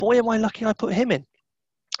Boy, am I lucky I put him in.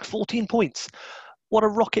 14 points. What a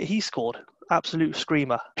rocket he scored. Absolute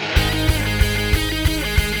screamer.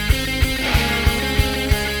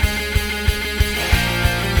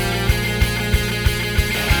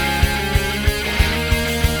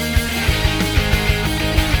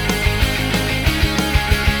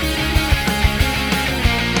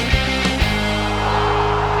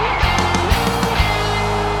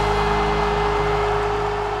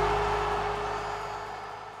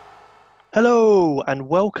 Hello and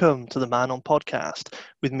welcome to the Man On podcast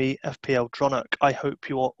with me, FPL Dronach. I hope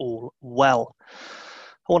you are all well.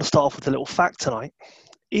 I want to start off with a little fact tonight.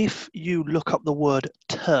 If you look up the word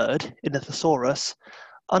turd in the thesaurus,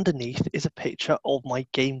 underneath is a picture of my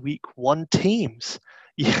game week 1 teams.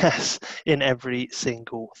 Yes, in every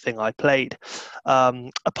single thing I played.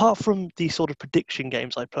 Apart from the sort of prediction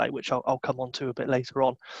games I play, which I'll come on to a bit later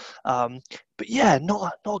on. But yeah,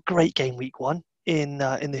 not a great game week 1 in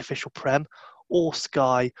the official Prem or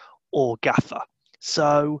Sky or Gaffer.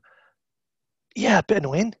 So yeah, a bit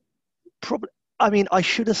annoying. I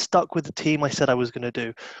should have stuck with the team I said I was going to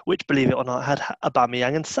do, which, believe it or not, had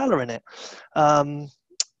Aubameyang and Salah in it.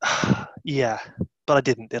 Yeah, but I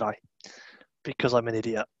didn't, did I? Because I'm an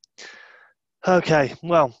idiot. Okay,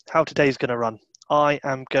 well, how today's going to run. I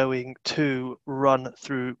am going to run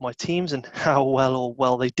through my teams and how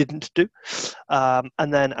well they didn't do.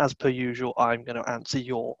 And then, as per usual, I'm going to answer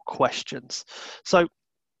your questions. So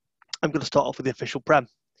I'm going to start off with the official Prem.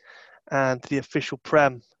 And the official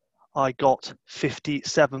Prem, I got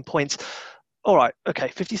 57 points. All right, okay,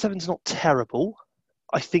 57 is not terrible.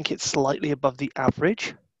 I think it's slightly above the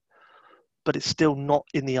average, but it's still not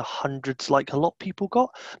in the hundreds like a lot of people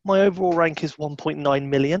got. My overall rank is 1.9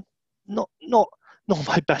 million. Not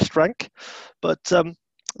my best rank, but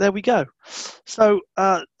there we go. So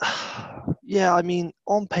yeah, I mean,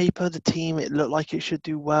 on paper, the team, it looked like it should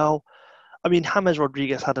do well. I mean, James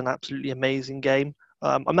Rodriguez had an absolutely amazing game.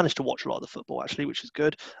 I managed to watch a lot of the football, actually, which is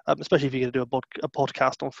good, especially if you're going to do a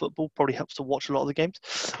podcast on football. Probably helps to watch a lot of the games.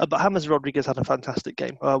 But James Rodriguez had a fantastic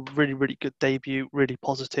game. Really, really good debut, really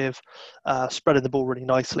positive, spreading the ball really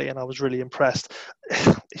nicely, and I was really impressed.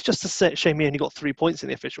 It's just a shame he only got 3 points in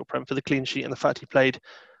the official Prem for the clean sheet and the fact he played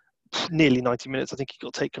nearly 90 minutes. I think he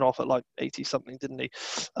got taken off at like 80 something, didn't he?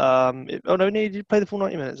 He did play the full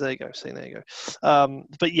 90 minutes. There you go. See, there you go.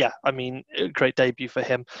 But yeah, I mean, a great debut for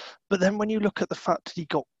him. But then when you look at the fact that he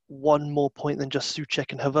got one more point than just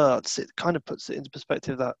Souček and Havertz, it kind of puts it into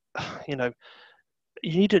perspective that, you know,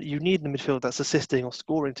 you need in the midfield that's assisting or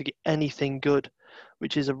scoring to get anything good,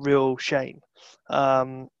 which is a real shame.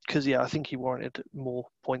 Because yeah, I think he warranted more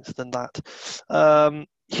points than that.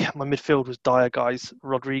 Yeah, my midfield was dire, guys.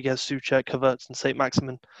 Rodriguez, Souček, Havertz, and St.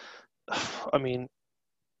 Maximin. I mean,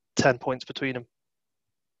 10 points between them.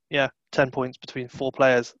 Yeah, 10 points between 4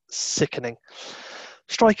 players. Sickening.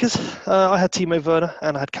 Strikers, I had Timo Werner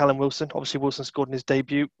and I had Callum Wilson. Obviously, Wilson scored in his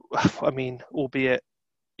debut. I mean, albeit,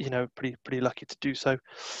 you know, pretty lucky to do so.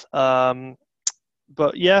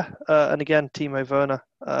 But yeah, and again, Timo Werner,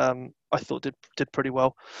 I thought did pretty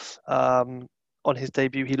well. On his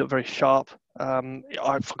debut, he looked very sharp.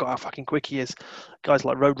 I forgot how fucking quick he is. Guys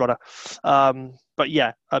like Roadrunner. But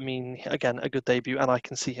yeah, I mean, again, a good debut, and I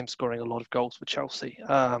can see him scoring a lot of goals for Chelsea.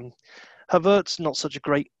 Havertz, not such a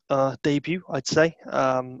great debut, I'd say.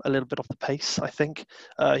 A little bit off the pace, I think.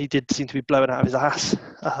 He did seem to be blowing out of his ass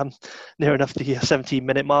near enough the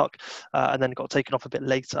 17-minute mark, and then got taken off a bit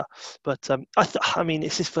later. But I mean,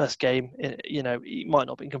 it's his first game. You know, he might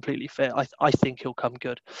not be completely fit. I think he'll come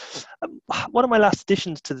good. One of my last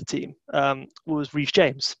additions to the team was Reece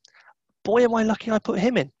James. Boy, am I lucky I put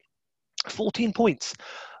him in. 14 points.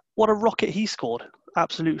 What a rocket he scored.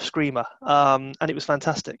 Absolute screamer. And it was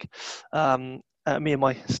fantastic. Me and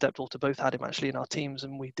my stepdaughter both had him actually in our teams,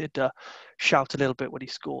 and we did shout a little bit when he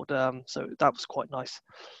scored. So that was quite nice.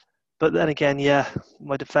 But then again, yeah,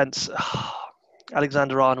 my defence,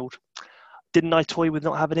 Alexander-Arnold. Didn't I toy with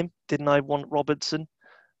not having him? Didn't I want Robertson?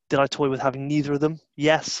 Did I toy with having neither of them?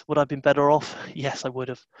 Yes. Would I have been better off? Yes, I would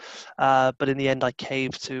have. But in the end, I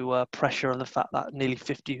caved to pressure of the fact that nearly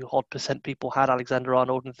 50% people had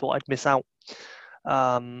Alexander-Arnold and thought I'd miss out.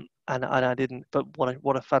 And I didn't. But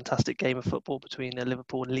what a fantastic game of football between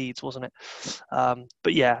Liverpool and Leeds, wasn't it?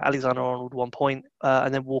 But yeah, Alexander-Arnold 1 point,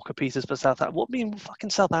 and then Walker-Peters for Southampton. What mean fucking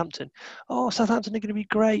Southampton? Oh, Southampton are going to be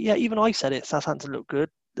great. Yeah, even I said it. Southampton looked good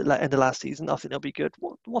at the end of last season. I think they'll be good.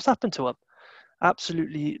 What's happened to them?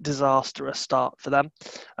 Absolutely disastrous start for them.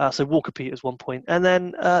 So Walker-Peters 1 point. And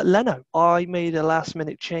then Leno. I made a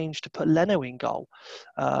last-minute change to put Leno in goal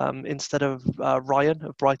instead of Ryan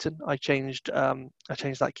of Brighton. I changed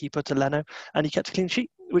that keeper to Leno, and he kept a clean sheet.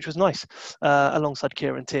 which was nice, alongside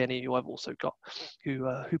Kieran Tierney, who I've also got,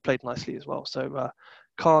 who played nicely as well. So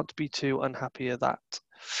can't be too unhappy at that.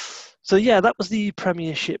 So yeah, that was the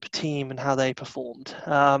Premiership team and how they performed.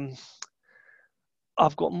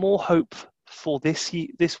 I've got more hope for this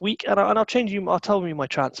week, and I'll tell you my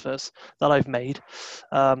transfers that I've made,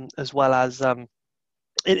 as well as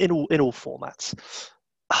in all formats.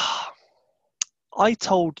 I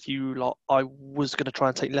told you lot I was going to try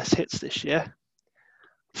and take less hits this year.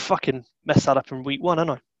 Fucking messed that up in week 1,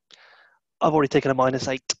 haven't I? I've already taken a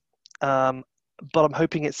 -8, but I'm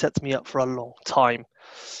hoping it sets me up for a long time.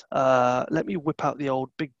 Let me whip out the old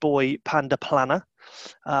big boy Panda Planner.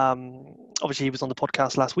 Obviously, he was on the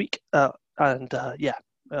podcast last week, and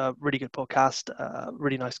really good podcast,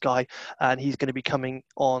 really nice guy, and he's going to be coming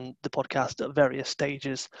on the podcast at various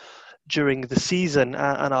stages during the season,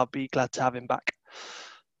 and I'll be glad to have him back.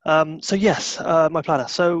 So yes, my planner.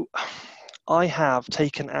 So I have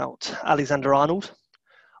taken out Alexander Arnold.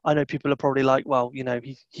 I know people are probably like, well,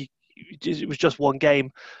 it was just one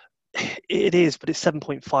game. It is, but it's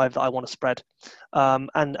 7.5 that I want to spread.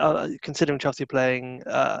 And considering Chelsea playing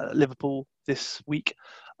Liverpool this week,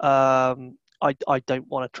 I don't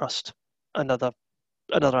want to trust another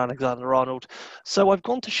Alexander Arnold. So I've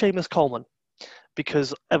gone to Seamus Coleman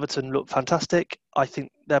because Everton look fantastic. I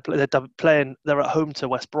think they're playing. They're at home to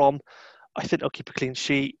West Brom. I think they'll keep a clean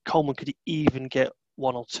sheet. Coleman could even get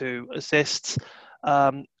 1 or 2 assists,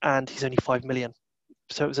 and he's only 5 million.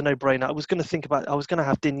 So it was a no-brainer. I was going to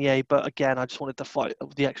have Digne, but again, I just wanted to fight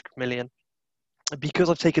the extra million. Because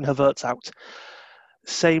I've taken Havertz out,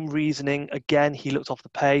 same reasoning. Again, he looked off the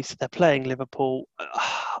pace. They're playing Liverpool.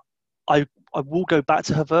 I will go back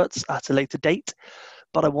to Havertz at a later date,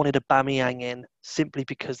 but I wanted Aubameyang in simply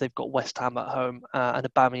because they've got West Ham at home, and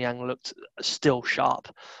Aubameyang looked still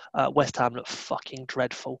sharp. West Ham looked fucking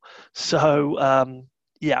dreadful. So,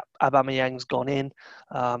 Aubameyang's gone in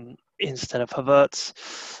instead of Havertz.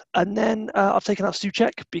 And then I've taken out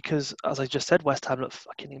Souček because, as I just said, West Ham looked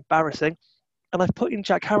fucking embarrassing. And I've put in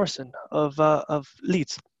Jack Harrison of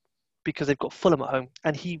Leeds because they've got Fulham at home,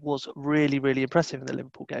 and he was really, really impressive in the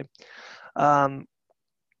Liverpool game.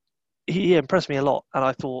 He impressed me a lot, and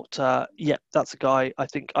I thought, that's a guy I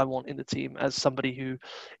think I want in the team as somebody who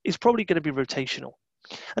is probably going to be rotational.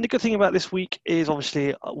 And the good thing about this week is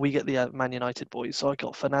obviously we get the Man United boys. So I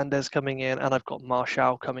got Fernandes coming in, and I've got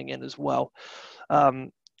Martial coming in as well. I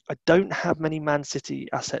don't have many Man City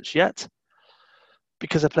assets yet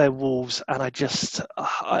because they're playing Wolves, and I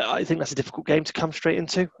think that's a difficult game to come straight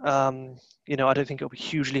into. I don't think it'll be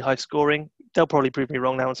hugely high scoring. They'll probably prove me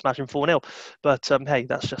wrong now and smash them 4-0. But hey,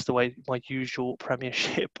 that's just the way my usual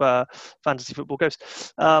Premiership fantasy football goes.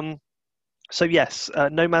 So yes,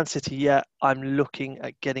 no Man City yet. I'm looking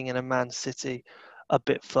at getting in a Man City a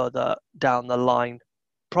bit further down the line,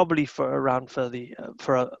 probably for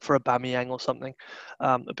Aubameyang or something,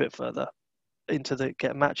 a bit further into the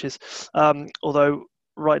get matches. Although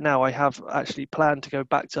right now I have actually planned to go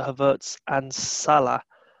back to Havertz and Salah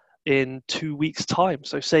in 2 weeks' time.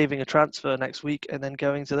 So saving a transfer next week and then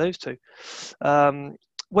going to those two.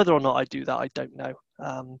 Whether or not I do that, I don't know.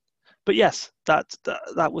 But yes, that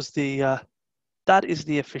is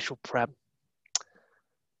the official Prem.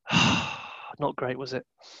 Not great, was it?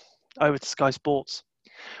 Over to Sky Sports,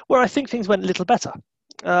 where I think things went a little better.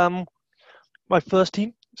 My first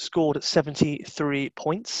team scored 73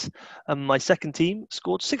 points, and my second team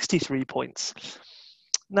scored 63 points.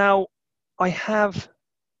 Now,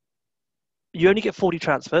 you only get 40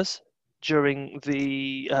 transfers during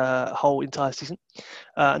the whole entire season,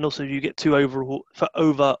 and also you get 2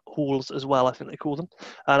 overhauls as well, I think they call them,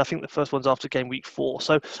 and I think the first one's after game week 4.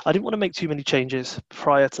 So I didn't want to make too many changes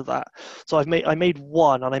prior to that, so I made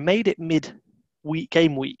one, and I made it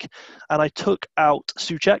game week, and I took out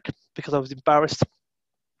Souček because I was embarrassed,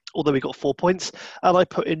 although he got 4 points, and I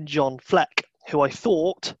put in John Fleck, who I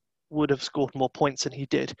thought would have scored more points than he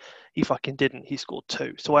did. He fucking didn't. He scored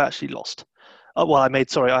 2, so I actually lost. I made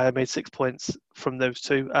 6 points from those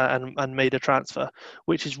 2 and made a transfer,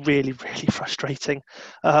 which is really, really frustrating.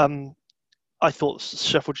 I thought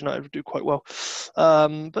Sheffield United would do quite well,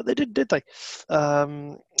 but they did they?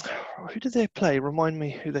 Who did they play? Remind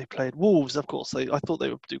me who they played. Wolves, of course. I thought they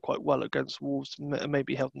would do quite well against Wolves,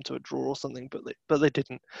 maybe help them to a draw or something, but they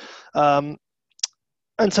didn't. And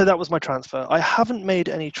so that was my transfer. I haven't made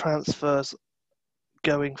any transfers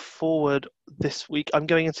going forward this week. I'm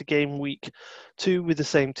going into game week 2 with the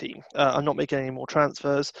same team. I'm not making any more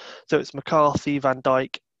transfers. So it's McCarthy, Van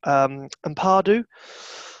Dijk, and Pardew.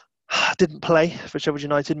 Didn't play for Sheffield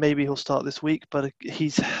United. Maybe he'll start this week, but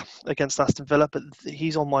he's against Aston Villa. But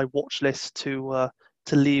he's on my watch list to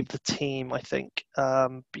to leave the team, I think,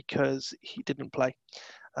 because he didn't play.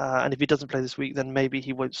 And if he doesn't play this week, then maybe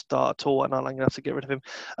he won't start at all, and I'm going to have to get rid of him.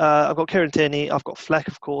 I've got Kieran Tierney, I've got Fleck,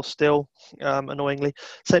 of course, still, annoyingly.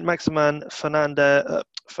 Saint Maximin, Fernandez,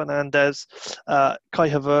 Kai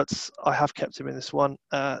Havertz, I have kept him in this one.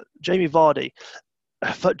 Jamie Vardy.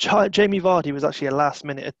 But Jamie Vardy was actually a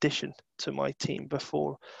last-minute addition to my team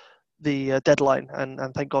before the deadline, and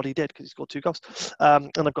thank God he did, because he scored 2 goals. And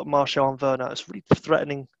I've got Martial and Werner. It's really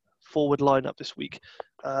threatening forward lineup this week.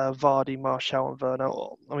 Vardy, Martial, and Werner.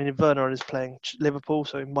 I mean, Werner is playing Liverpool,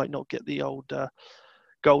 so he might not get the old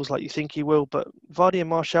goals like you think he will. But Vardy and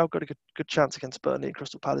Martial got a good chance against Burnley and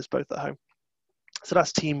Crystal Palace, both at home. So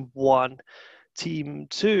that's team 1. Team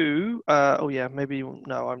 2. I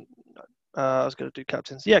was going to do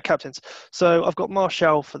captains. Yeah, captains. So I've got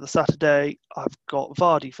Martial for the Saturday, I've got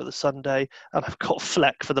Vardy for the Sunday, and I've got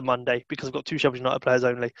Fleck for the Monday, because I've got 2 Sheffield United players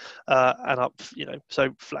only.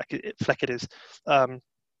 So Fleck it is. I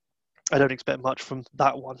don't expect much from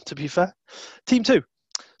that one, to be fair. Team 2.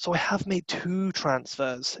 So I have made 2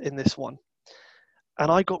 transfers in this one. And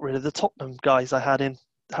I got rid of the Tottenham guys I had in,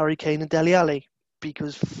 Harry Kane and Dele Alli,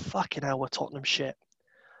 because fucking hell were Tottenham shit.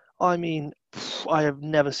 I mean, I have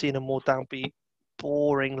never seen a more downbeat,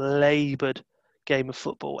 boring, laboured game of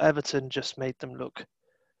football. Everton just made them look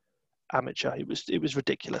amateur. It was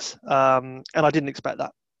ridiculous, and I didn't expect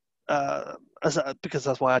that, because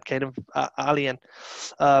that's why I had Kane and Ali in.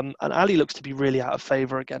 And Ali looks to be really out of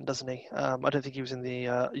favour again, doesn't he? I don't think he was in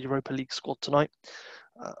the Europa League squad tonight.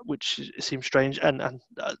 Which seems strange, and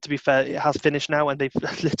to be fair, it has finished now, and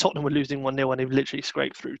Tottenham were losing 1-0, and they've literally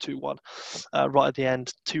scraped through 2-1 right at the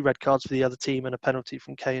end. 2 red cards for the other team and a penalty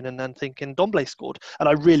from Kane, and then thinking Ndombele scored, and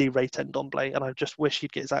I really rate Ndombele, and I just wish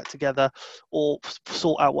he'd get his act together or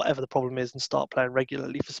sort out whatever the problem is and start playing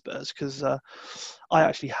regularly for Spurs, because I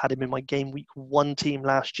actually had him in my game week 1 team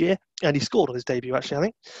last year, and he scored on his debut, actually,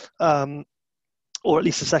 I think. Or at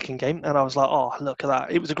least the second game, and I was like, oh, look at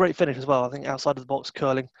that. It was a great finish as well, I think, outside of the box,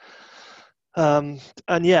 curling.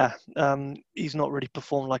 He's not really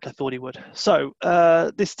performed like I thought he would. So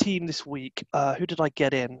this team this week, who did I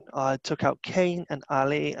get in? I took out Kane and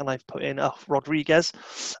Ali, and I've put in Rodriguez,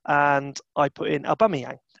 and I put in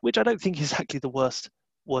Aubameyang, which I don't think is exactly the worst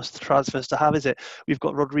transfers to have, is it? We've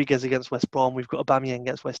got Rodriguez against West Brom, we've got Aubameyang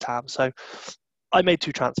against West Ham, so I made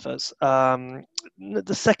 2 transfers. The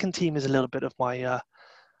second team is a little bit of my,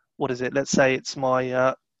 let's say it's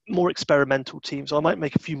my more experimental team. So I might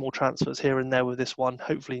make a few more transfers here and there with this one,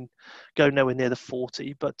 hopefully go nowhere near the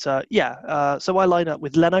 40. But so I line up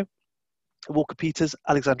with Leno, Walker-Peters,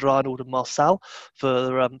 Alexander-Arnold, and Marçal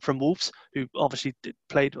from Wolves, who obviously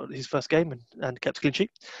played his first game and kept a clean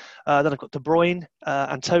sheet. Then I've got De Bruyne,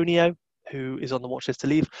 Antonio, who is on the watch list to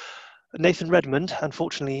leave. Nathan Redmond,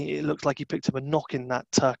 unfortunately, it looks like he picked up a knock in that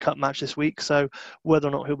cup match this week. So whether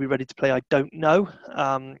or not he'll be ready to play, I don't know.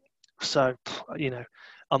 I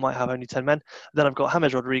might have only 10 men. Then I've got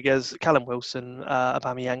James Rodriguez, Callum Wilson,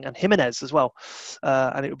 Aubameyang, and Jimenez as well.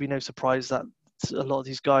 And it would be no surprise that a lot of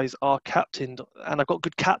these guys are captained, and I've got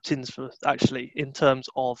good captains actually in terms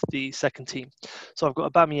of the second team. So I've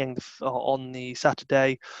got Aubameyang on the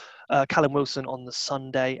Saturday, Callum Wilson on the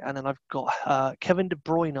Sunday, and then I've got Kevin De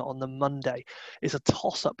Bruyne on the Monday. It's a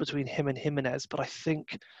toss-up between him and Jimenez, but I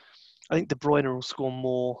think De Bruyne will score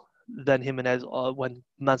more than Jimenez when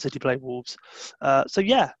Man City play Wolves.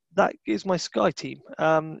 That is my Sky team.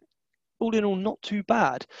 All in all, not too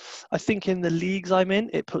bad. I think in the leagues I'm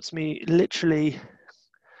in, it puts me literally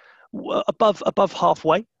above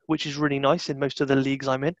halfway, which is really nice in most of the leagues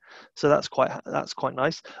I'm in. So that's quite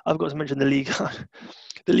nice. I've got to mention the league,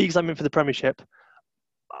 the leagues I'm in for the Premiership.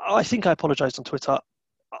 I think I apologised on Twitter.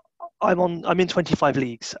 I'm in 25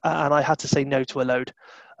 leagues, and I had to say no to a load.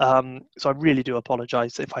 So I really do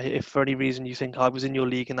apologise if for any reason you think I was in your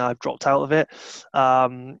league and I've dropped out of it.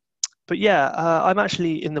 But yeah, I'm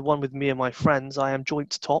actually in the one with me and my friends. I am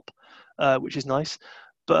joint top, which is nice.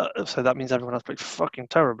 But so that means everyone else played fucking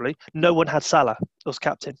terribly. No one had Salah as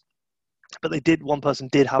captain, but one person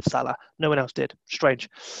did have Salah. No one else did. Strange.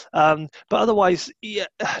 But otherwise, yeah,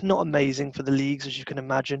 not amazing for the leagues, as you can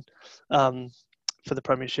imagine. For the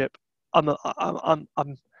Premiership, I'm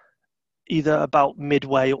either about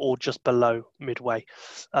midway or just below midway.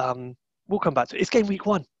 We'll come back to it. It's game week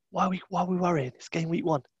 1. Why are we worrying? It's game week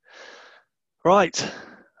 1. Right,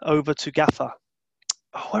 over to Gaffer,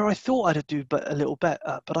 where I thought I'd do a little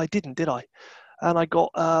better, but I didn't, did I? And I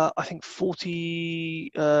got, I think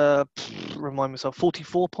 44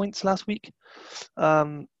 points last week.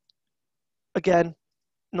 Again,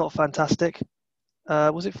 not fantastic.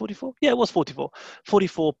 Was it 44? Yeah, it was 44.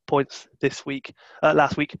 44 points last week.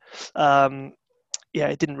 yeah,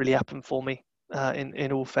 it didn't really happen for me.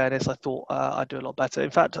 In all fairness, I thought I'd do a lot better. In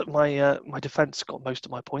fact, my defence got most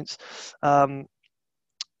of my points, and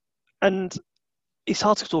it's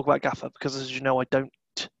hard to talk about Gaffer because, as you know, I don't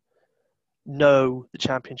know the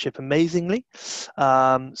championship amazingly.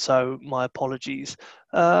 So my apologies.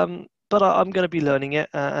 But I'm going to be learning it,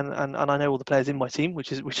 and I know all the players in my team,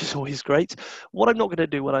 which is always great. What I'm not going to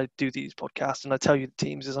do when I do these podcasts and I tell you the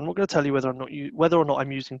teams is I'm not going to tell you whether or not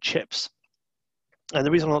I'm using chips. And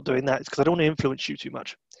the reason I'm not doing that is because I don't want to influence you too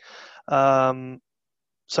much.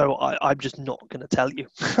 So I'm just not going to tell you.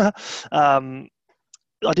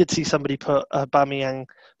 I did see somebody put Aubameyang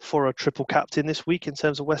for a triple captain this week in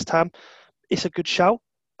terms of West Ham. It's a good shout.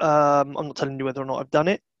 I'm not telling you whether or not I've done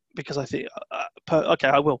it because I think, okay,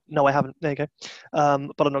 I will. No, I haven't. There you go.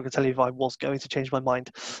 But I'm not going to tell you if I was going to change my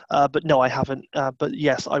mind. But no, I haven't. But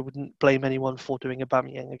yes, I wouldn't blame anyone for doing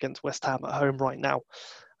Aubameyang against West Ham at home right now.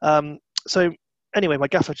 So anyway, my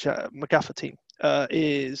gaffer team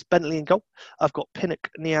is Bentley in goal. I've got Pinnock,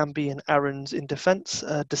 Niambi, and Aarons in defence.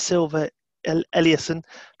 De Silva, Eliasson,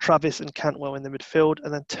 Travis, and Cantwell in the midfield,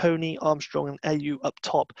 and then Tony, Armstrong, and Ayew up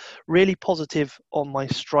top. Really positive on my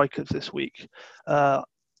strikers this week.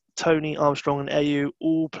 Tony, Armstrong, and Ayew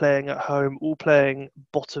all playing at home, all playing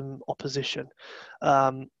bottom opposition.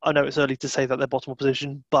 I know it's early to say that they're bottom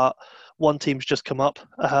opposition, but one team's just come up,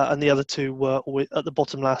 and the other two were at the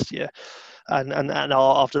bottom last year, and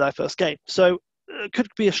are after that first game. So it could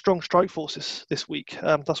be a strong strike force this week.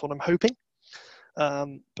 That's what I'm hoping.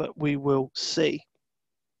 But we will see.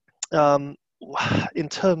 In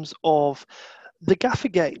terms of the Gaffer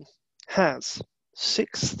game, has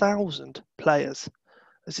 6,000 players.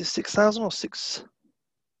 Is it 6,000 or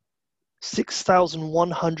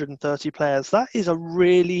 6,130 players? That is a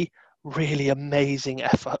really, really amazing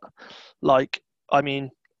effort. Like, I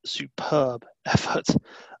mean, superb effort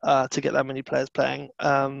to get that many players playing.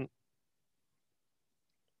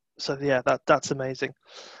 So yeah, that's amazing.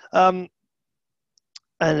 And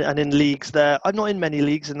in leagues there, I'm not in many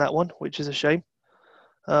leagues in that one, which is a shame.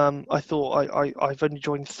 I thought I've only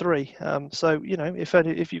joined 3. So, you know,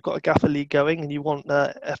 if you've got a Gaffer league going and you want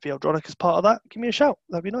FPL Dronic as part of that, give me a shout.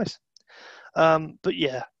 That'd be nice. But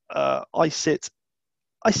yeah, I sit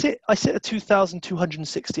at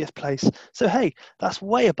 2,260th place. So hey, that's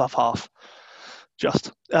way above half.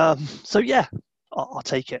 Just so yeah, I'll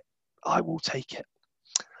take it. I will take it.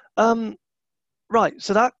 Right,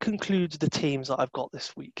 so that concludes the teams that I've got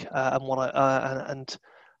this week and what and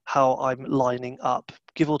how I'm lining up.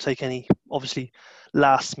 Give or take any, obviously,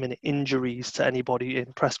 last-minute injuries to anybody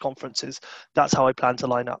in press conferences. That's how I plan to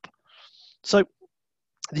line up. So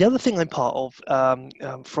the other thing I'm part of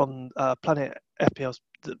from Planet FPL's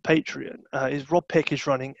Patreon is Rob Pick is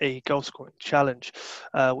running a goal scoring challenge,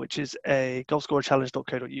 which is a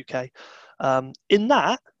goalscorerchallenge.co.uk. In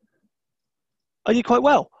that, I did quite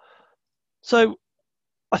well. So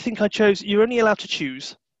I think you're only allowed to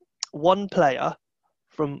choose one player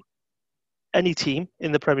from any team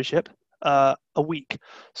in the Premiership a week.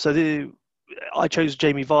 So I chose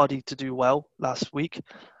Jamie Vardy to do well last week.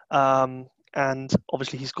 And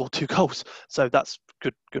obviously he scored 2 goals. So that's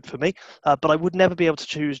good for me. But I would never be able to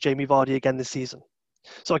choose Jamie Vardy again this season.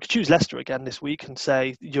 So I could choose Leicester again this week and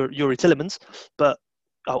say Youri Tielemans, but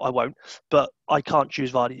I won't. But I can't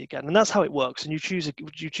choose Vardy again, and that's how it works. And you choose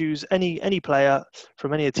any player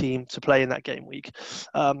from any team to play in that game week,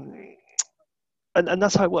 and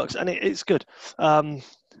that's how it works. And it's good.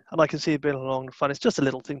 And I can see it being a long fun. It's just a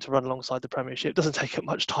little thing to run alongside the Premiership. It doesn't take up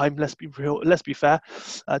much time. Let's be real. Let's be fair.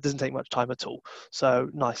 It doesn't take much time at all. So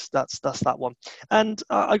nice. That's that one. And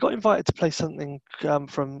I got invited to play something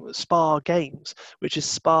from Spar Games, which is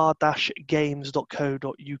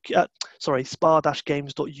spar-games.co.uk.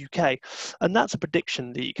 Spar-games.uk, and that's a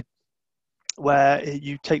prediction league where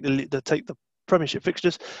you take the Premiership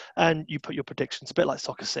fixtures and you put your predictions, a bit like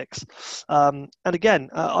Soccer 6. And again,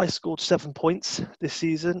 I scored 7 points this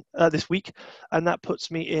week, and that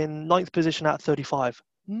puts me in 9th position out of 35.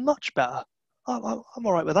 Much better. I'm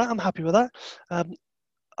all right with that. I'm happy with that.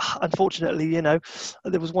 Unfortunately, you know,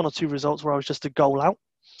 there was 1 or 2 results where I was just a goal out.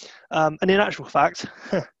 And in actual fact,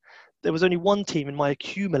 there was only one team in my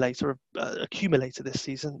accumulator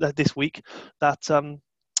this week that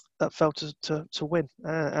fell to win,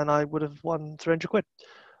 and I would have won 300 quid.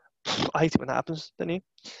 I hate it when that happens, don't you?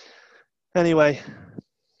 Anyway,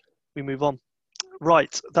 we move on.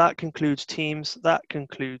 Right, that concludes teams. That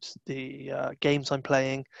concludes the games I'm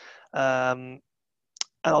playing. And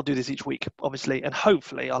I'll do this each week, obviously, and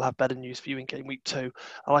hopefully I'll have better news for you in game week 2.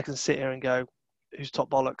 And I can sit here and go, who's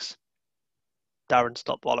top bollocks? Darren's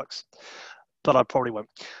top bollocks. But I probably won't.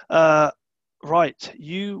 Right,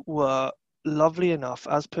 you were lovely enough,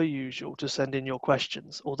 as per usual, to send in your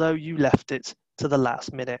questions, although you left it to the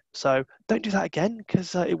last minute. So don't do that again,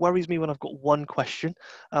 because it worries me when I've got one question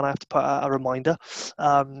and I have to put out a reminder.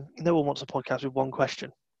 No one wants a podcast with one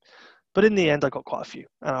question. But in the end, I got quite a few,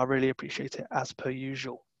 and I really appreciate it, as per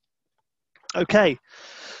usual. Okay,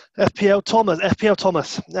 FPL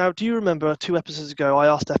Thomas. Now, do you remember 2 episodes ago I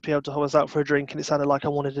asked FPL Thomas out for a drink and it sounded like I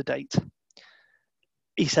wanted a date?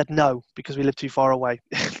 He said no because we live too far away.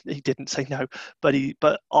 He didn't say no, but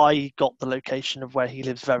I got the location of where he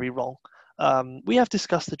lives very wrong. We have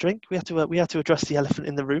discussed the drink. We have to address the elephant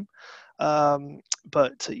in the room.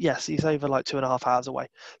 But yes, he's over like 2.5 hours away,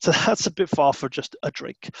 so that's a bit far for just a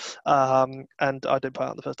drink. And I didn't put out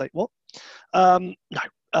on the first date. What?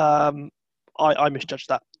 No. I misjudged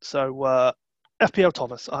that. So FPL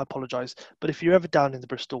Thomas, I apologise. But if you're ever down in the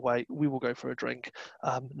Bristol way, we will go for a drink.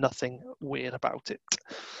 Nothing weird about it.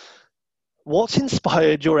 What's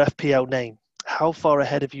inspired your FPL name? How far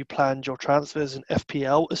ahead have you planned your transfers in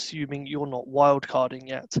FPL, assuming you're not wildcarding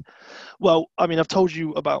yet? Well, I mean, I've told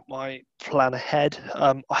you about my plan ahead.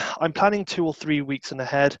 I'm planning 2 or 3 weeks in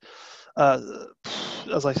ahead.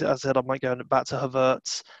 As I said, I might go back to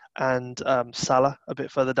Havertz and Salah a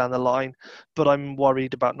bit further down the line, but I'm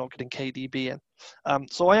worried about not getting KDB in.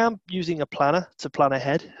 So I am using a planner to plan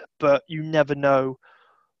ahead, but you never know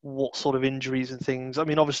what sort of injuries and things. I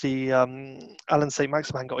mean, obviously, Alan St.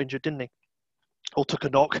 Maximan got injured, didn't he? Or took a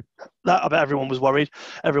knock. That I bet everyone was worried.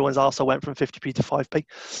 Everyone's arsehole went from 50p to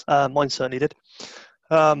 5p. Mine certainly did.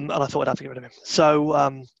 And I thought I'd have to get rid of him. So,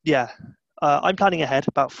 I'm planning ahead,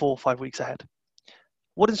 about 4 or 5 weeks ahead.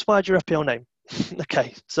 What inspired your FPL name?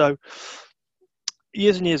 Okay, so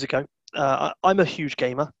years and years ago, I'm a huge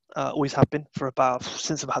gamer. Always have been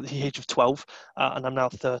since about the age of 12, and I'm now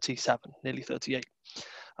 37, nearly 38.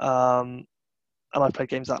 And I've played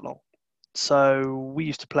games that long. So we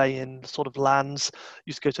used to play in sort of LANs,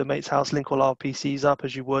 used to go to a mate's house, link all our PCs up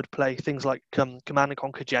as you would, play things like Command and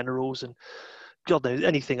Conquer Generals and God knows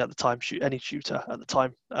anything at the time, any shooter at the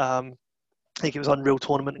time. I think it was Unreal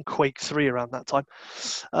Tournament and Quake 3 around that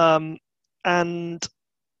time. And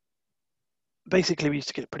basically we used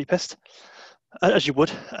to get pretty pissed, as you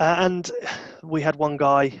would. And we had one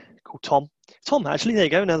guy called Tom. Tom, actually, there you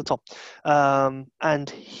go, another Tom. And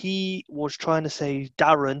he was trying to say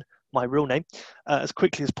Darren, my real name, as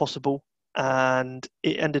quickly as possible. And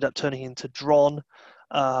it ended up turning into Dron.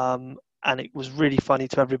 And it was really funny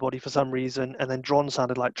to everybody for some reason. And then Dron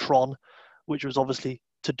sounded like Tron, which was obviously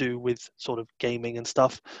to do with sort of gaming and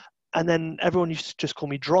stuff. And then everyone used to just call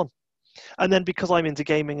me Dron. And then because I'm into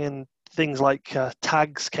gaming and things like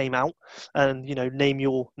tags came out, and name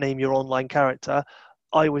your online character,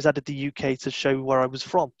 I always added the UK to show where I was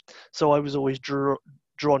from. So I was always Dron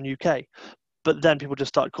UK. But then people just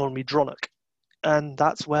started calling me Dronic, and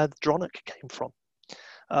that's where the Dronic came from.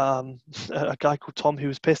 A guy called Tom who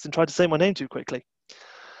was pissed and tried to say my name too quickly.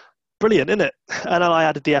 Brilliant, isn't it? And then I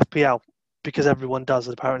added the FPL because everyone does,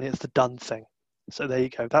 and apparently it's the done thing. So there you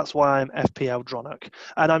go. That's why I'm FPL Dronic.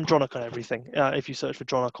 And I'm Dronic on everything. If you search for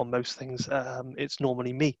Dronic on most things, it's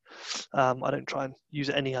normally me. I don't try and use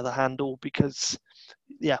any other handle because,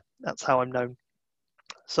 yeah, that's how I'm known.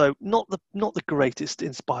 So not the greatest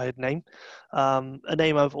inspired name. A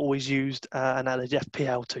name I've always used and added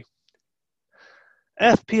FPL to.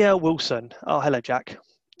 FPL Wilson. Oh, hello, Jack.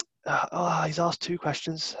 He's asked 2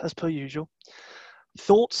 questions, as per usual.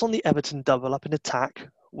 Thoughts on the Everton double up in attack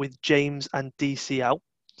with James and DCL?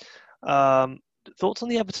 Thoughts on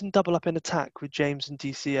the Everton double up in attack with James and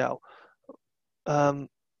DCL?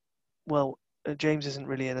 Well, James isn't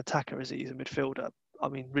really an attacker, is he? He's a midfielder. I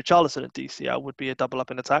mean, Richarlison at DCL would be a double up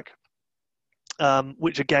in attack,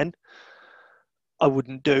 which again, I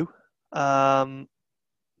wouldn't do. But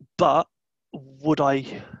would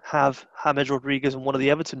I have James Rodriguez and one of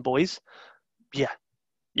the Everton boys? Yeah,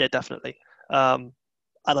 definitely. And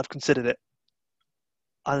I've considered it.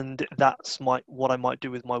 And that's what I might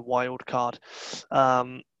do with my wild card.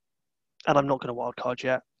 And I'm not going to wild card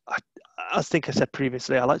yet. I think I said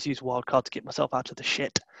previously, I like to use wild card to get myself out of the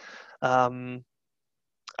shit. And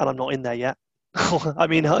I'm not in there yet. I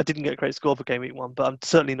mean, I didn't get a great score for Game Week 1, but I'm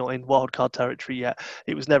certainly not in wildcard territory yet.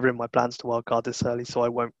 It was never in my plans to wildcard this early, so I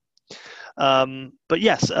won't. But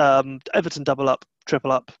yes, Everton double up,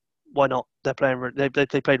 triple up. Why not? They're playing. They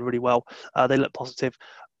played really well. They look positive.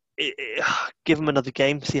 Give them another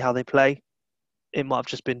game, see how they play. It might have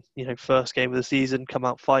just been, first game of the season, come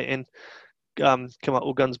out fighting, come out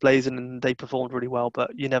all guns blazing, and they performed really well,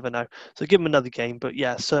 but you never know. So give them another game, but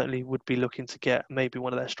yeah, certainly would be looking to get maybe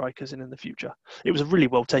one of their strikers in the future. It was a really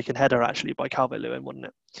well taken header actually by Calvert-Lewin, wasn't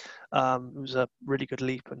it? It was a really good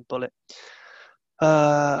leap and bullet.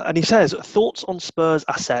 And he says, thoughts on Spurs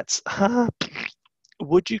assets.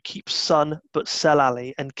 Would you keep Son but sell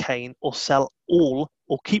Ali and Kane, or sell all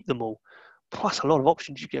or keep them all? That's a lot of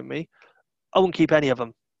options you give me. I wouldn't keep any of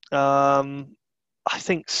them. I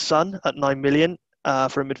think Son at 9 million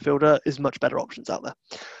for a midfielder is much better options out there.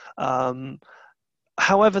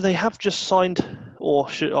 However, they have just signed or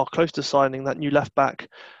close to signing that new left back,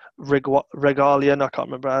 Regalian. I can't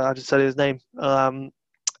remember how to say his name. And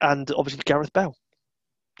obviously Gareth Bale.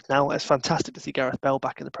 Now it's fantastic to see Gareth Bale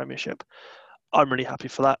back in the Premiership. I'm really happy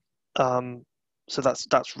for that. So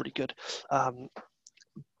that's really good.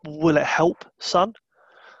 Will it help Son?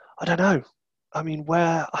 I don't know. I mean,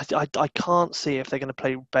 where I can't see if they're going to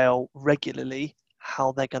play Bale regularly,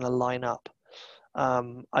 how they're going to line up.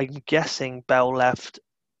 I'm guessing Bale left,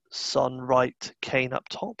 Son right, Kane up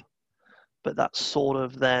top, but that sort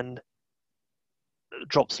of then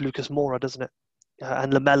drops Lucas Moura, doesn't it?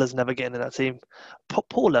 And Lamella's never getting in that team.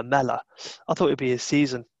 Poor Lamella. I thought it'd be his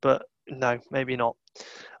season, but no, maybe not.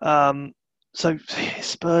 So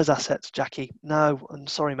Spurs assets, Jackie. No, I'm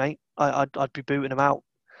sorry, mate. I'd be booting them out.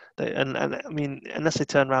 And I mean, unless they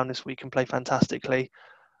turn around this week and play fantastically,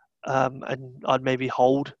 and I'd maybe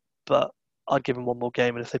hold, but I'd give them one more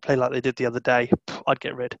game. And if they play like they did the other day, I'd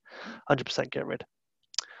get rid. 100% get rid.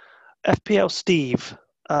 FPL Steve.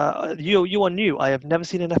 You are new. I have never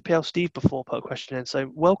seen an FPL Steve before, put a question in.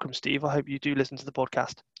 So welcome, Steve. I hope you do listen to the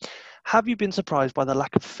podcast. Have you been surprised by the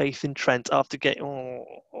lack of faith in Trent after getting?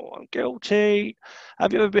 I'm guilty.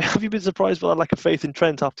 Have you been surprised by the lack of faith in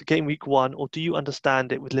Trent after game week 1, or do you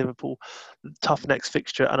understand it with Liverpool, tough next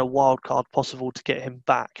fixture and a wild card possible to get him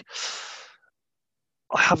back?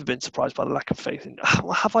 I haven't been surprised by the lack of faith in.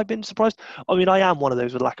 Have I been surprised? I mean, I am one of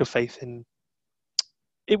those with lack of faith in.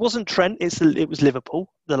 It wasn't Trent. It was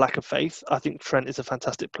Liverpool. The lack of faith. I think Trent is a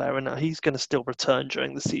fantastic player, and he's going to still return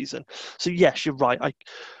during the season. So yes, you're right.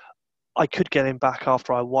 I could get him back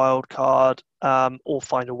after a wild card, or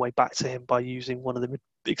find a way back to him by using one of the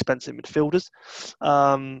expensive midfielders.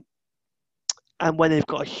 And when they've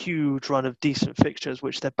got a huge run of decent fixtures,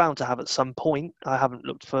 which they're bound to have at some point, I haven't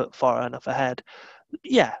looked far enough ahead.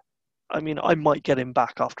 Yeah, I mean, I might get him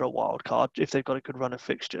back after a wild card if they've got a good run of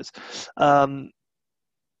fixtures.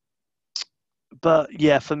 But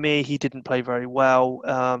yeah, for me, he didn't play very well.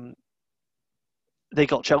 They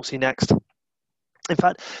got Chelsea next. In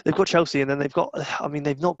fact, they've got Chelsea, and then they've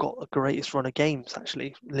not got the greatest run of games,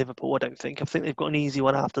 actually, Liverpool, I don't think. I think they've got an easy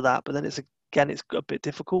one after that, but then it's a bit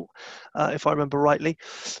difficult, if I remember rightly.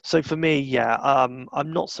 So for me, yeah,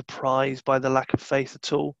 I'm not surprised by the lack of faith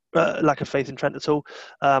at all, lack of faith in Trent at all.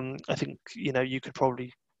 I think, you could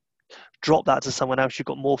probably drop that to someone else you've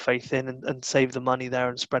got more faith in and save the money there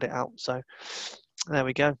and spread it out. So there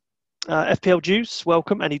we go. FPL Juice,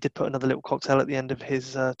 welcome. And he did put another little cocktail at the end of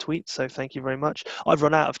his tweet, so thank you very much. I've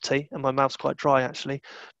run out of tea and my mouth's quite dry, actually,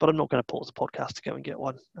 but I'm not going to pause the podcast to go and get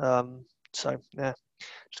one. So, yeah,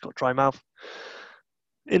 just got dry mouth.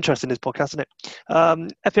 Interesting, this podcast, isn't it?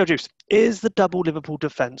 FPL Juice, is the double Liverpool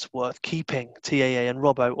defence worth keeping, TAA and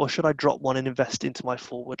Robbo, or should I drop one and invest into my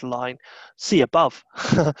forward line? See above.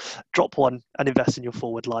 Drop one and invest in your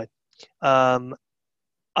forward line.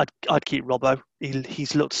 I'd keep Robbo.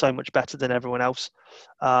 He's looked so much better than everyone else.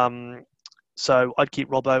 So I'd keep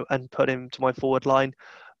Robbo and put him to my forward line.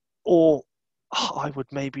 Or I would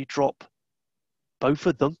maybe drop both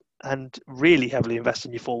of them and really heavily invest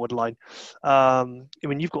in your forward line. I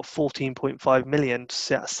mean, you've got 14.5 million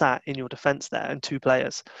sat in your defence there and 2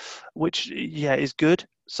 players, which, yeah, is good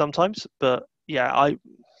sometimes. But, yeah, I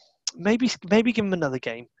maybe give him another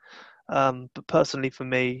game. But personally, for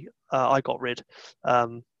me, I got rid.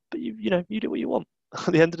 But you do what you want.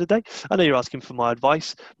 At the end of the day, I know you're asking for my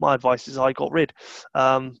advice. My advice is I got rid.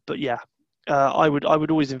 But yeah, I would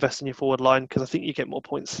always invest in your forward line because I think you get more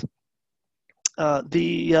points.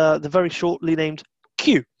 The very shortly named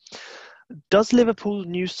Q. Does Liverpool's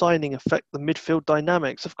new signing affect the midfield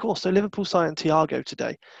dynamics? Of course. So Liverpool signed Thiago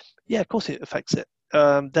today. Yeah, of course it affects it.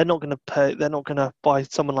 They're not going to pay. They're not going to buy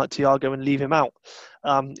someone like Thiago and leave him out.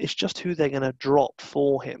 It's just who they're going to drop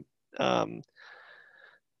for him.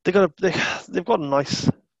 They've got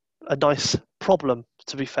a nice problem,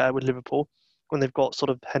 to be fair, with Liverpool when they've got sort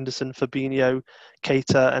of Henderson, Fabinho,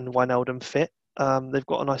 Keita, and Wijnaldum fit. They've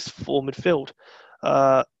got a nice 4 midfield.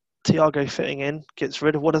 Thiago fitting in gets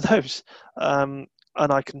rid of one of those. And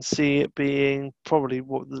I can see it being probably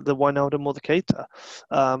the Wijnaldum or the Keita.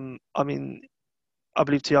 I mean, I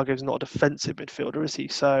believe Thiago's not a defensive midfielder, is he?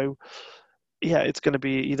 So, yeah, it's going to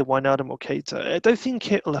be either Wijnaldum or Keita. I don't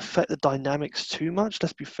think it'll affect the dynamics too much.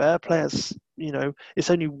 Let's be fair. Players, it's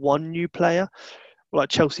only one new player. Like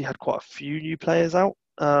Chelsea had quite a few new players out,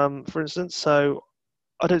 for instance. So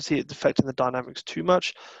I don't see it affecting the dynamics too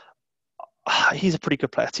much. He's a pretty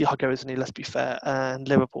good player, Thiago, isn't he? Let's be fair. And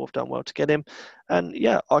Liverpool have done well to get him. And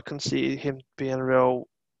yeah, I can see him being a real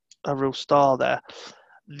star there.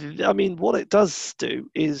 I mean, what it does do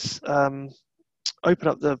is open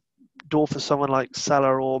up the door for someone like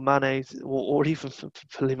Salah or Mane, or even,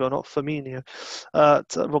 believe it or not, Firmino,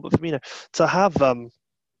 Robert Firmino, to have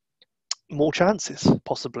more chances,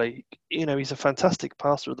 possibly. He's a fantastic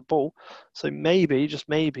passer of the ball. So maybe, just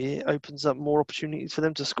maybe, it opens up more opportunities for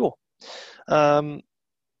them to score. I'm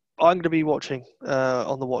going to be watching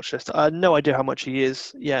on the watch list. I have no idea how much he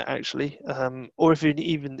is yet, actually, or if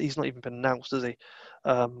he's not even been announced, has he?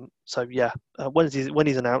 So yeah, when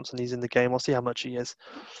he's announced and he's in the game, I'll see how much he is.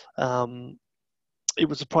 It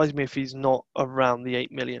would surprise me if he's not around the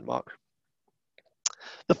 8 million mark.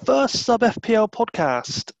 The first sub FPL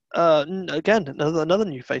podcast. Again, another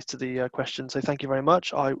new face to the question. So thank you very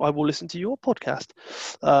much. I will listen to your podcast.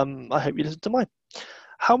 I hope you listen to mine.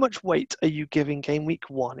 How much weight are you giving game week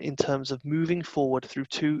 1 in terms of moving forward through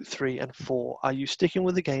 2, 3, and 4? Are you sticking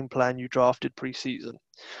with the game plan you drafted pre-season?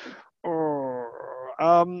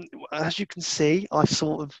 As you can see,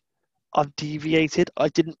 I've deviated. I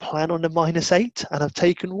didn't plan on a -8, and I've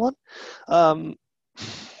taken one.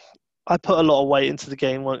 I put a lot of weight into the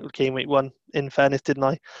game week 1. In fairness, didn't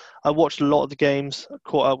I? I watched a lot of the games. I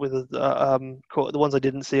caught up with the ones I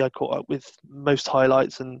didn't see. I caught up with most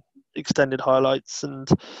highlights and extended highlights, and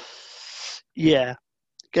yeah,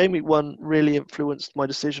 game week 1 really influenced my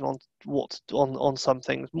decision on some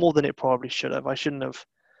things more than it probably should have. I shouldn't have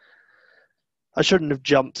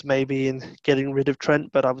jumped maybe in getting rid of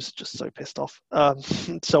Trent, but I was just so pissed off.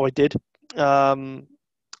 So I did.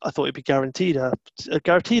 I thought it'd be guaranteed a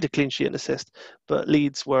clean sheet and assist, but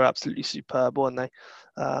Leeds were absolutely superb, weren't they?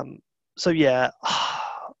 So yeah,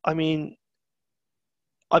 I mean,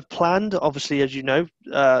 I've planned, obviously, as you know,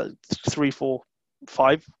 3, 4,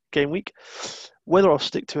 5 game week. Whether I'll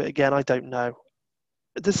stick to it again, I don't know.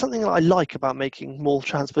 There's something that I like about making more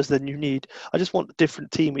transfers than you need. I just want a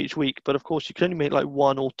different team each week, but of course you can only make like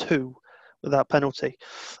 1 or 2 without penalty.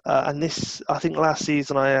 And this, I think last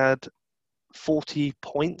season I had 40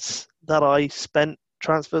 points that I spent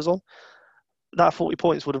transfers on. That 40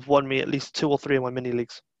 points would have won me at least 2 or 3 of my mini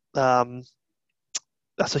leagues.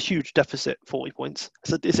 That's a huge deficit, 40 points.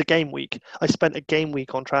 It's a game week. I spent a game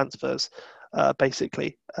week on transfers,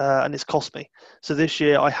 basically, and it's cost me. So this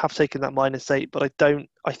year I have taken that -8, but I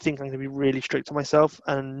think I'm going to be really strict to myself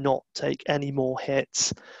and not take any more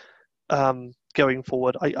hits going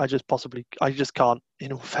forward. I just can't,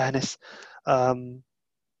 in all fairness.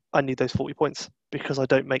 I need those 40 points because I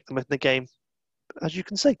don't make them in the game, as you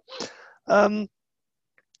can see.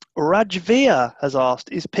 Rajvia has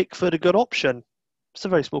asked, is Pickford a good option? It's a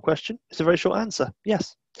very small question. It's a very short answer.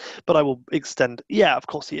 Yes. But I will extend. Yeah, of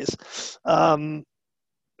course he is.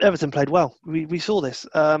 Everton played well. We saw this.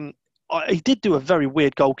 He did do a very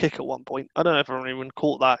weird goal kick at one point. I don't know if everyone even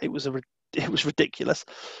caught that. It was ridiculous.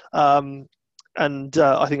 And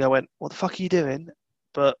I think I went, what the fuck are you doing?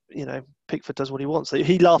 But, Pickford does what he wants.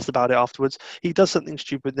 He laughs about it afterwards. He does something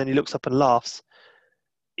stupid, then he looks up and laughs.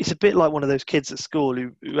 It's a bit like one of those kids at school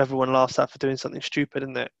who everyone laughs at for doing something stupid,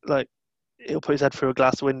 isn't it? Like, he'll put his head through a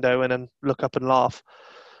glass window and then look up and laugh.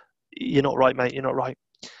 You're not right, mate. You're not right.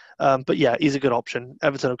 But yeah, he's a good option.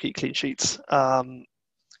 Everton will keep clean sheets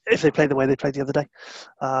if they play the way they played the other day.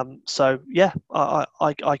 So yeah,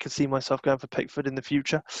 I could see myself going for Pickford in the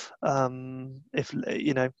future. If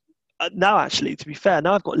now, actually, to be fair,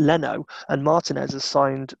 now I've got Leno and Martinez has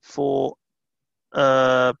signed for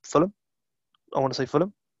Fulham. I want to say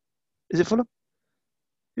Fulham. Is it Fulham?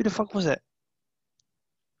 Who the fuck was it?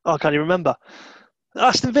 Oh, I can't even remember.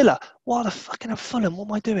 Aston Villa. What the fucking Fulham? What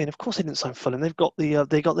am I doing? Of course they didn't sign Fulham. They've got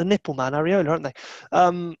the nipple man Areola, haven't they?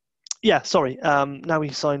 Yeah, sorry. Now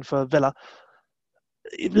he's signed for Villa.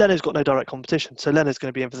 Leno's got no direct competition, so Leno's going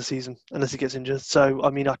to be in for the season unless he gets injured. So I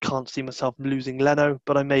mean, I can't see myself losing Leno,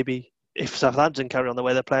 but I maybe, if Southampton carry on the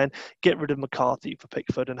way they're playing, get rid of McCarthy for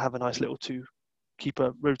Pickford and have a nice little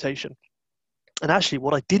two-keeper rotation. And actually,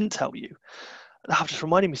 what I didn't tell you, I've just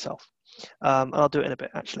reminded myself. And I'll do it in a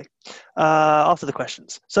bit, actually, after the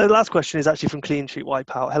questions. So the last question is actually from Clean Sheet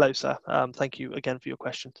Wipeout. Hello, sir. Thank you again for your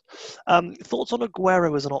questions. Thoughts on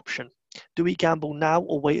Aguero as an option? Do we gamble now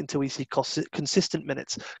or wait until we see consistent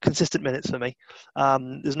minutes? Consistent minutes for me.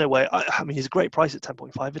 There's no way. I mean, he's a great price at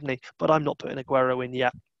 10.5, isn't he? But I'm not putting Aguero in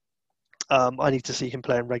yet. I need to see him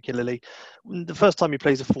playing regularly. The first time he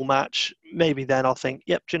plays a full match, maybe then I'll think,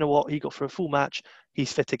 yep, do you know what? He got for a full match.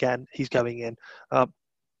 He's fit again. He's going in.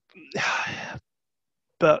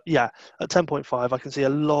 But yeah, at 10.5, I can see a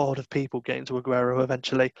lot of people getting to Aguero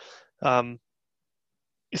eventually.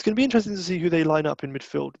 It's going to be interesting to see who they line up in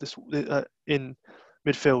midfield in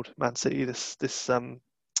midfield Man City this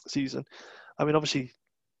season. I mean, obviously,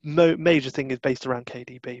 major thing is based around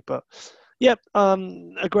KDB, but yeah,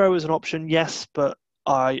 Aguero is an option, yes, but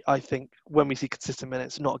I think when we see consistent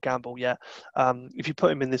minutes, not a gamble yet. If you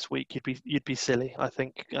put him in this week, you'd be silly. I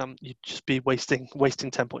think you'd just be wasting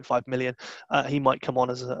 10.5 million. He might come on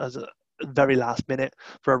as a very last minute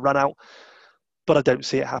for a run out, but I don't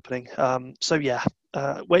see it happening. So yeah,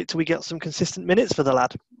 wait till we get some consistent minutes for the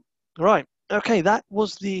lad. All right, okay, that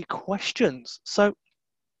was the questions. So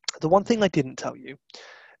the one thing I didn't tell you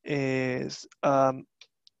is, and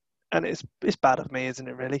it's bad of me, isn't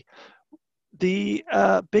it? Really, the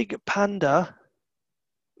Big Panda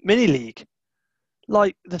Mini League,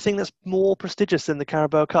 like the thing that's more prestigious than the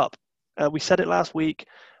Carabao Cup. We said it last week.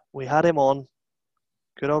 We had him on,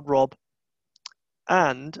 good old Rob,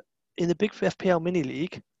 and in the Big FPL Mini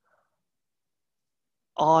League,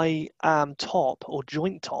 I am top or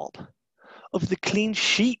joint top of the clean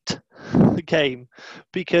sheet game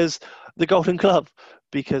because the Golden Glove,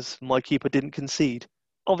 because my keeper didn't concede.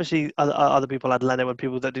 Obviously, other people had Leno and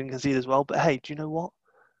people that didn't concede as well. But hey, do you know what?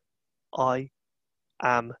 I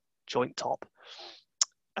am joint top.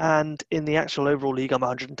 And in the actual overall league, I'm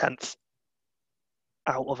 110th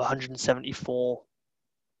out of 174.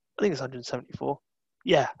 I think it's 174.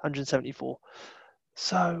 Yeah, 174.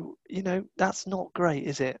 So, that's not great,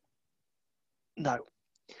 is it? No.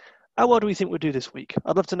 How well do we think we'll do this week?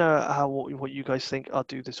 I'd love to know what you guys think I'll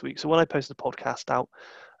do this week. So when I post the podcast out,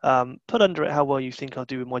 put under it how well you think I'll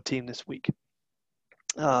do with my team this week.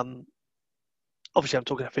 Obviously, I'm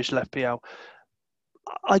talking official FPL.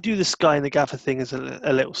 I do the Sky and the Gaffer thing as a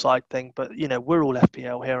little side thing, but we're all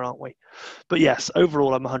FPL here, aren't we? But yes,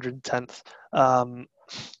 overall I'm 110th,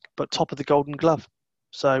 but top of the Golden Glove.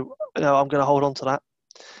 So I'm going to hold on to that.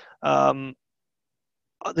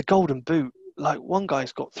 The Golden Boot, like one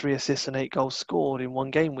guy's got 3 assists and 8 goals scored in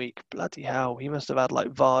one game week. Bloody hell, he must have had like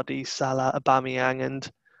Vardy, Salah, Aubameyang,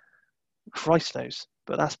 and Christ knows.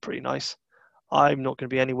 But that's pretty nice. I'm not going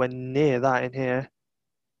to be anywhere near that in here.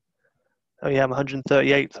 Oh yeah, I'm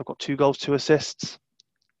 138th. I've got 2 goals, 2 assists.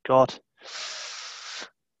 God.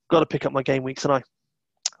 Got to pick up my game weeks, haven't I?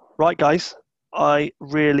 Right, guys. I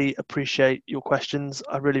really appreciate your questions.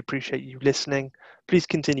 I really appreciate you listening. Please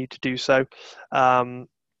continue to do so.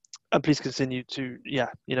 And please continue to,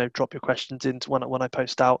 drop your questions into when I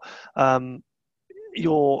post out.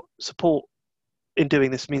 Your support in doing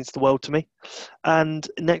this means the world to me. And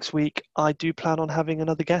next week, I do plan on having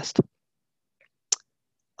another guest.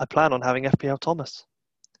 I plan on having FPL Thomas,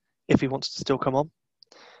 if he wants to still come on.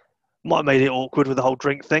 Might have made it awkward with the whole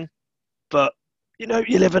drink thing, but, you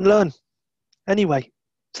live and learn. Anyway,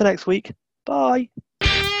 till next week. Bye.